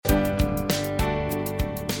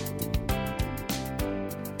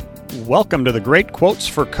Welcome to the Great Quotes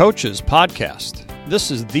for Coaches podcast.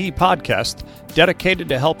 This is the podcast dedicated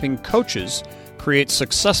to helping coaches create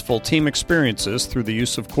successful team experiences through the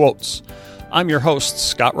use of quotes. I'm your host,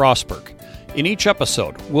 Scott Rosberg. In each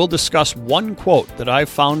episode, we'll discuss one quote that I've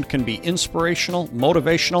found can be inspirational,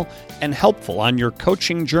 motivational, and helpful on your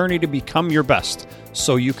coaching journey to become your best,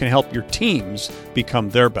 so you can help your teams become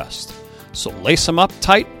their best. So lace them up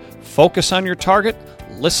tight, focus on your target,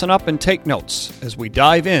 listen up and take notes as we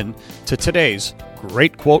dive in to today's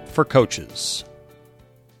Great Quote for Coaches.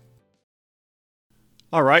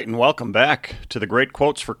 All right, and welcome back to the Great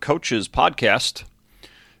Quotes for Coaches podcast.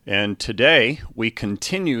 And today we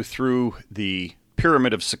continue through the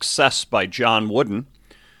Pyramid of Success by John Wooden.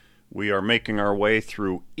 We are making our way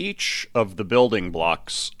through each of the building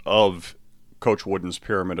blocks of Coach Wooden's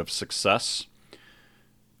Pyramid of Success.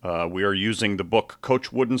 We are using the book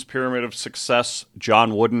Coach Wooden's Pyramid of Success,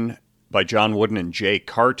 John Wooden, by John Wooden and Jay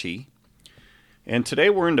Carty. And today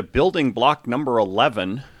we're into building block number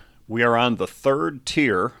 11. We are on the third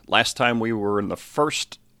tier. Last time we were in the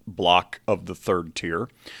first block of the third tier.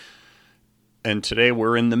 And today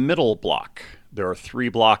we're in the middle block. There are 3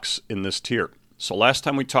 blocks in this tier. So last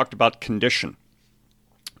time we talked about condition.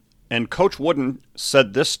 And Coach Wooden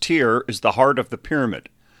said this tier is the heart of the pyramid.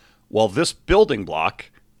 Well, this building block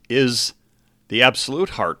is the absolute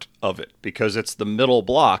heart of it because it's the middle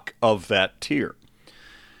block of that tier.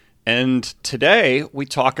 And today we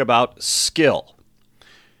talk about skill.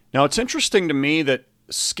 Now, it's interesting to me that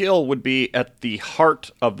skill would be at the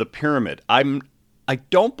heart of the pyramid. I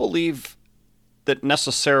don't believe that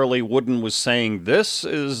necessarily Wooden was saying this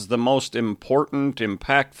is the most important,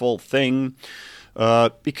 impactful thing,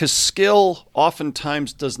 because skill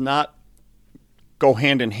oftentimes does not go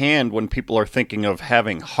hand in hand when people are thinking of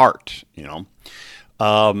having heart,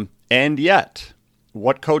 and yet,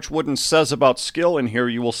 what Coach Wooden says about skill in here,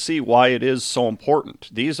 you will see why it is so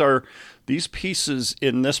important. These pieces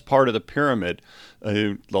in this part of the pyramid,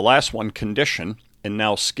 the last one, condition, and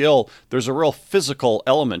now skill, there's a real physical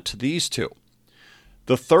element to these two.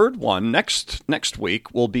 The third one, next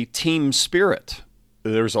week, will be team spirit.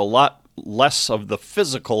 There's a lot less of the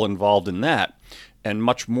physical involved in that, and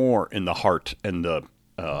much more in the heart and the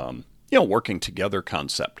working together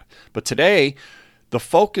concept. But today, the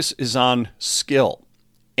focus is on skill.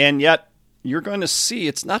 And yet, you're going to see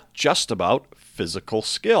it's not just about physical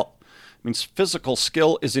skill. I mean, physical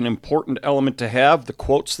skill is an important element to have. The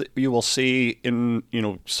quotes that you will see in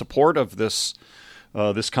support of this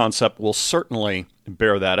concept will certainly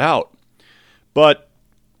bear that out. But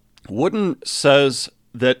Wooden says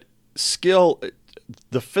that skill,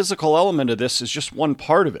 the physical element of this, is just one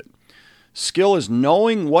part of it. Skill is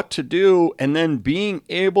knowing what to do and then being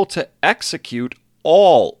able to execute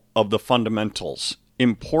all of the fundamentals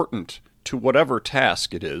important to whatever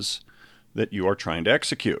task it is that you are trying to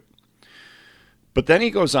execute. But then he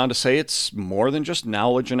goes on to say it's more than just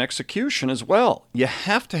knowledge and execution as well. You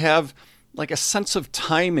have to have like a sense of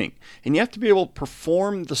timing, and you have to be able to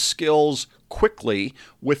perform the skills quickly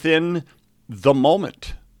within the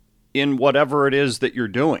moment in whatever it is that you're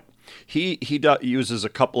doing. He uses a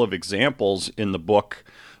couple of examples in the book,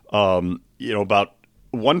 about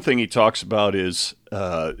one thing he talks about is,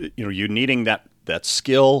 you needing that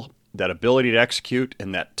skill, that ability to execute,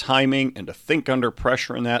 and that timing, and to think under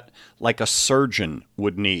pressure, and that like a surgeon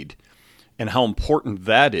would need, and how important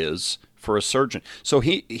that is for a surgeon. So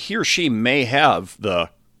he or she may have the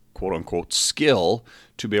quote-unquote skill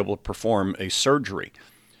to be able to perform a surgery,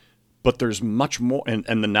 but there's much more, and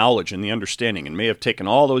the knowledge and the understanding, and may have taken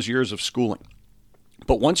all those years of schooling.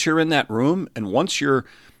 But once you're in that room, and once you're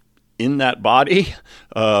in that body,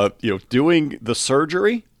 doing the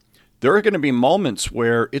surgery, there are going to be moments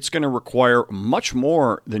where it's going to require much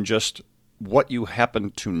more than just what you happen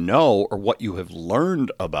to know or what you have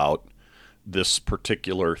learned about this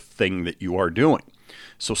particular thing that you are doing.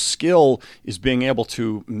 So skill is being able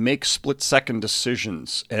to make split-second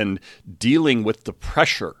decisions and dealing with the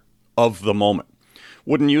pressure of the moment.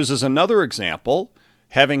 Wooden uses another example,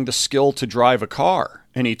 having the skill to drive a car.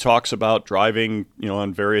 And he talks about driving,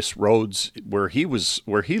 on various roads where he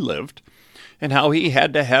lived, and how he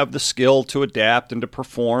had to have the skill to adapt and to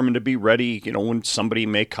perform and to be ready, when somebody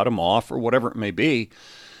may cut him off or whatever it may be.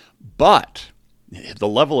 But the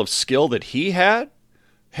level of skill that he had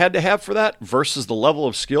to have for that versus the level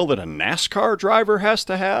of skill that a NASCAR driver has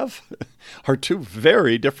to have are two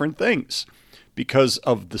very different things, because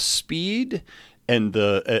of the speed and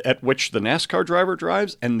at which the NASCAR driver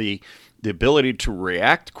drives, and the ability to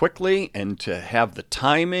react quickly and to have the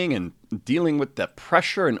timing and dealing with the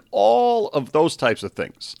pressure and all of those types of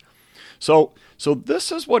things. So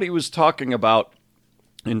this is what he was talking about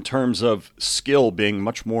in terms of skill being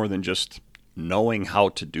much more than just knowing how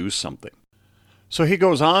to do something. So he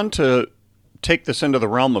goes on to take this into the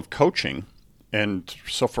realm of coaching. And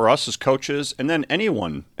so for us as coaches, and then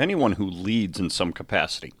anyone who leads in some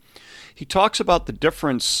capacity, he talks about the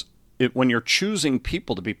difference when you're choosing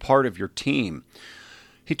people to be part of your team.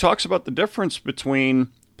 He talks about the difference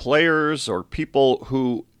between players or people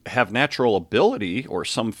who have natural ability or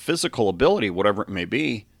some physical ability, whatever it may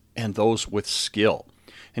be, and those with skill.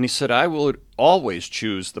 And he said, I would always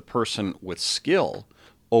choose the person with skill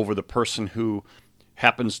over the person who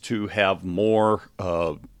happens to have more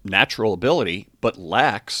natural ability but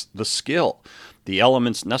lacks the skill, the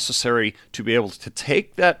elements necessary to be able to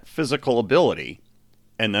take that physical ability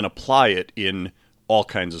and then apply it in all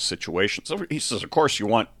kinds of situations. So he says, of course, you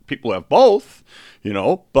want people who have both,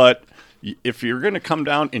 but if you're going to come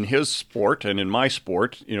down in his sport and in my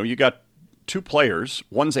sport, you got two players.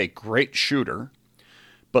 One's a great shooter,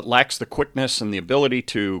 but lacks the quickness and the ability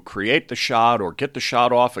to create the shot or get the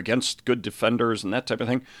shot off against good defenders and that type of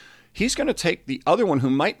thing. He's going to take the other one who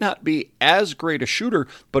might not be as great a shooter,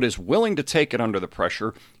 but is willing to take it under the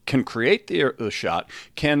pressure, can create the shot,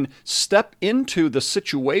 can step into the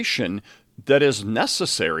situation that is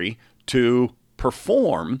necessary to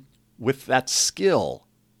perform with that skill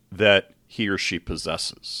that he or she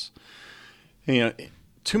possesses.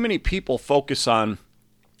 Too many people focus on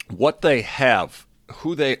what they have,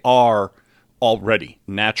 who they are already,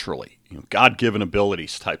 naturally, God-given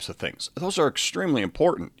abilities types of things. Those are extremely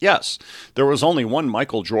important. Yes, there was only one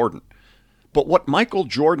Michael Jordan. But what Michael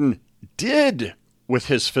Jordan did with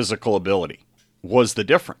his physical ability was the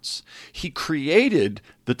difference. He created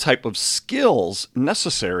the type of skills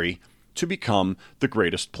necessary to become the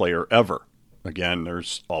greatest player ever. Again,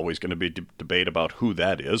 there's always going to be debate about who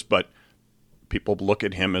that is, but people look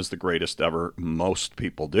at him as the greatest ever. Most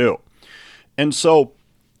people do. And so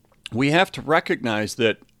we have to recognize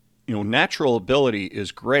that natural ability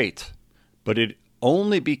is great, but it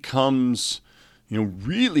only becomes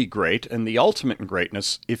really great and the ultimate in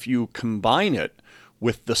greatness if you combine it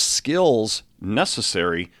with the skills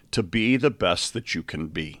necessary to be the best that you can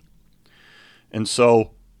be. And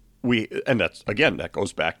so that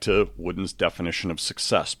goes back to Wooden's definition of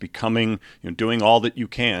success: becoming, doing all that you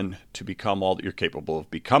can to become all that you're capable of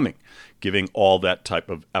becoming, giving all that type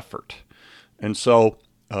of effort. And so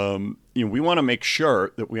we want to make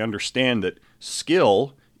sure that we understand that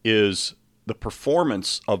skill is the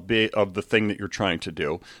performance of the thing that you're trying to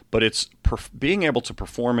do, but it's being able to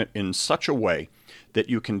perform it in such a way that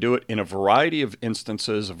you can do it in a variety of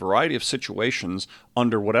instances, a variety of situations,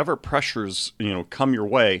 under whatever pressures come your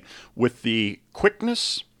way, with the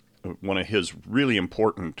quickness, one of his really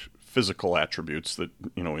important physical attributes that,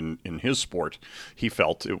 in his sport, he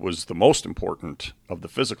felt it was the most important of the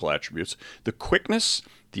physical attributes: the quickness,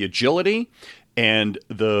 the agility, and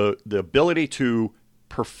the ability to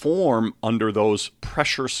perform under those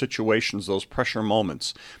pressure situations, those pressure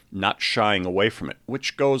moments, not shying away from it,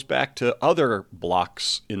 which goes back to other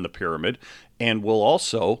blocks in the pyramid and will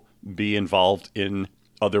also be involved in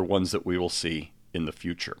other ones that we will see in the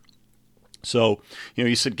future. So,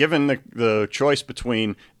 you said given the choice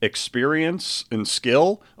between experience and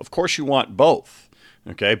skill, of course you want both,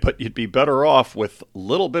 okay? But you'd be better off with a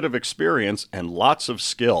little bit of experience and lots of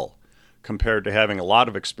skill compared to having a lot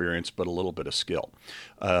of experience but a little bit of skill.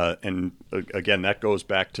 And again, that goes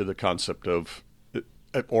back to the concept of,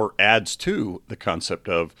 or adds to the concept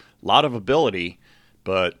of, a lot of ability,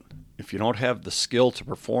 but if you don't have the skill to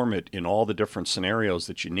perform it in all the different scenarios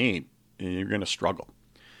that you need, you're going to struggle.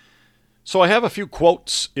 So I have a few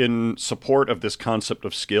quotes in support of this concept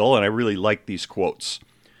of skill, and I really like these quotes.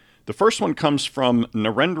 The first one comes from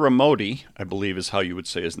Narendra Modi, I believe is how you would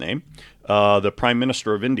say his name, the Prime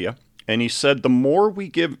Minister of India. And he said, the more we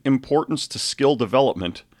give importance to skill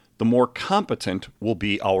development, the more competent will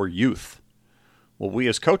be our youth. Well, we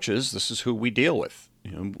as coaches, this is who we deal with.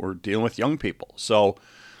 We're dealing with young people. So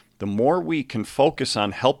the more we can focus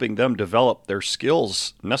on helping them develop their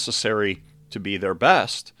skills necessary to be their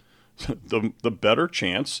best, the better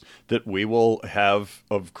chance that we will have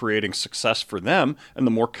of creating success for them, and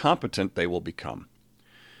the more competent they will become.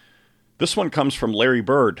 This one comes from Larry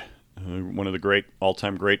Bird, one of the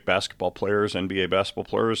all-time great basketball players, NBA basketball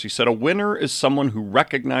players. He said, a winner is someone who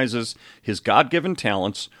recognizes his God-given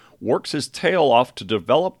talents, works his tail off to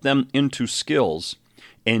develop them into skills,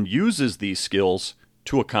 and uses these skills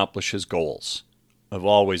to accomplish his goals. I've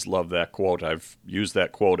always loved that quote. I've used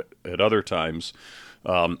that quote at other times.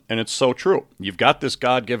 And it's so true. You've got this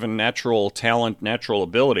God-given natural talent, natural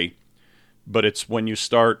ability, but it's when you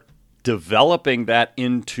start developing that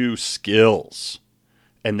into skills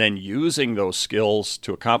and then using those skills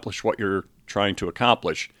to accomplish what you're trying to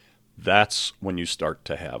accomplish, that's when you start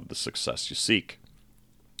to have the success you seek.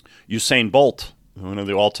 Usain Bolt, one of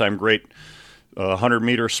the all-time great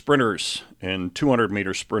 100-meter sprinters and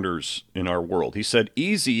 200-meter sprinters in our world, he said,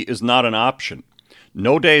 "Easy is not an option.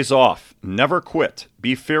 No days off. Never quit.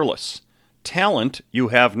 Be fearless. Talent you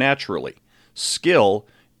have naturally. Skill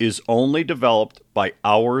is only developed by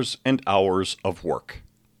hours and hours of work."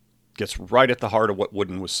 Gets right at the heart of what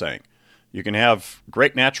Wooden was saying. You can have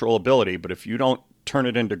great natural ability, but if you don't turn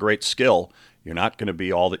it into great skill, you're not going to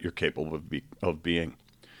be all that you're capable of being.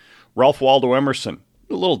 Ralph Waldo Emerson,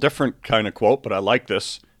 a little different kind of quote, but I like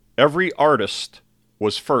this. "Every artist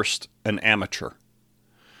was first an amateur."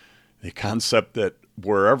 The concept that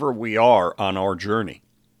wherever we are on our journey,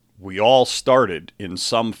 we all started in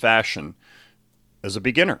some fashion as a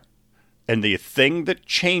beginner. And the thing that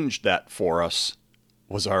changed that for us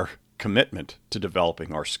was our commitment to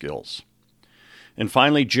developing our skills. And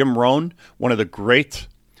finally, Jim Rohn, one of the great,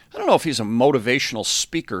 I don't know if he's a motivational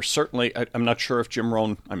speaker. Certainly, I'm not sure if Jim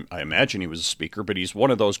Rohn, I imagine he was a speaker, but he's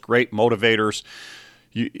one of those great motivators.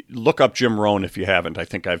 You look up Jim Rohn if you haven't. I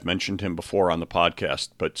think I've mentioned him before on the podcast,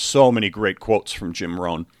 but so many great quotes from Jim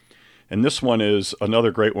Rohn. And this one is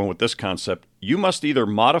another great one with this concept. "You must either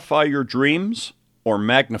modify your dreams or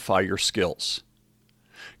magnify your skills."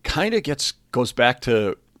 Kind of goes back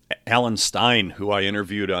to Alan Stein, who I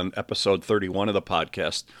interviewed on episode 31 of the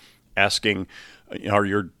podcast, asking,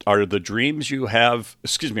 are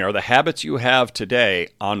the habits you have today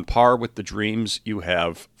on par with the dreams you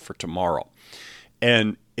have for tomorrow?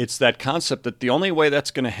 And it's that concept that the only way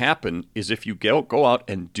that's going to happen is if you go out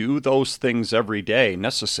and do those things every day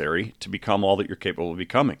necessary to become all that you're capable of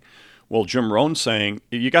becoming. Well, Jim Rohn's saying,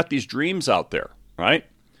 you got these dreams out there, right?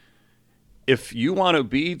 If you want to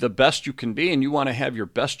be the best you can be and you want to have your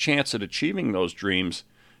best chance at achieving those dreams,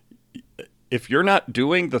 if you're not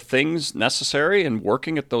doing the things necessary and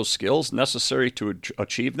working at those skills necessary to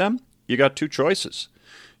achieve them, you got two choices.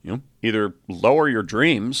 Either lower your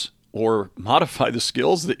dreams or modify the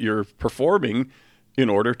skills that you're performing in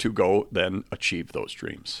order to go then achieve those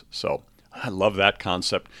dreams. So I love that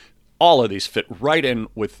concept. All of these fit right in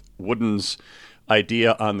with Wooden's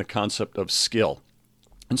idea on the concept of skill.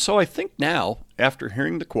 And so I think now, after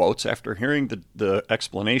hearing the quotes, after hearing the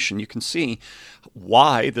explanation, you can see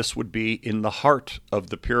why this would be in the heart of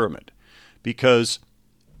the pyramid. Because,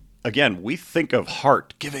 again, we think of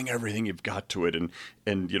heart, giving everything you've got to it,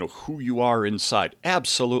 and who you are inside,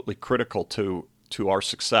 absolutely critical to our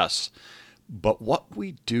success. But what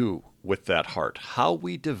we do with that heart, how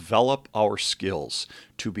we develop our skills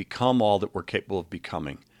to become all that we're capable of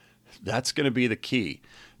becoming, that's going to be the key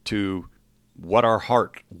to where our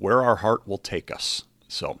heart will take us.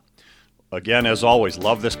 So, again, as always,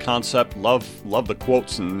 love this concept, love the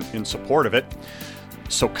quotes in support of it.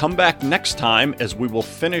 So come back next time as we will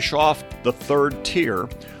finish off the third tier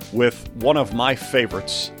with one of my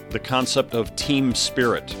favorites, the concept of team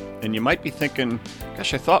spirit. And you might be thinking,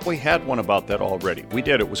 gosh, I thought we had one about that already. We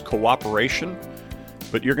did. It was cooperation.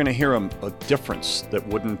 But you're going to hear a difference that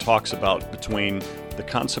Wooden talks about between the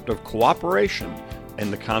concept of cooperation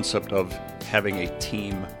and the concept of having a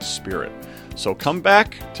team spirit. So come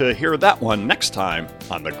back to hear that one next time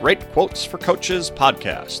on the Great Quotes for Coaches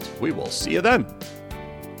podcast. We will see you then.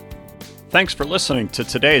 Thanks for listening to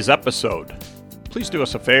today's episode. Please do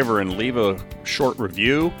us a favor and leave a short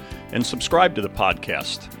review and subscribe to the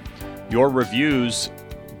podcast. Your reviews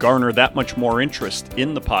garner that much more interest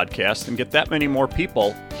in the podcast and get that many more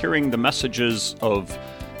people hearing the messages of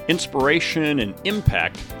inspiration and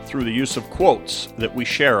impact through the use of quotes that we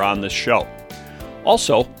share on this show.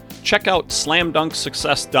 Also, check out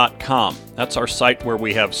slamdunksuccess.com. That's our site where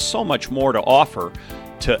we have so much more to offer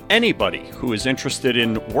to anybody who is interested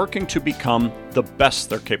in working to become the best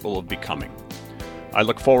they're capable of becoming. I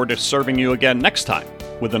look forward to serving you again next time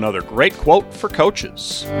with another great quote for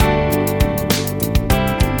coaches.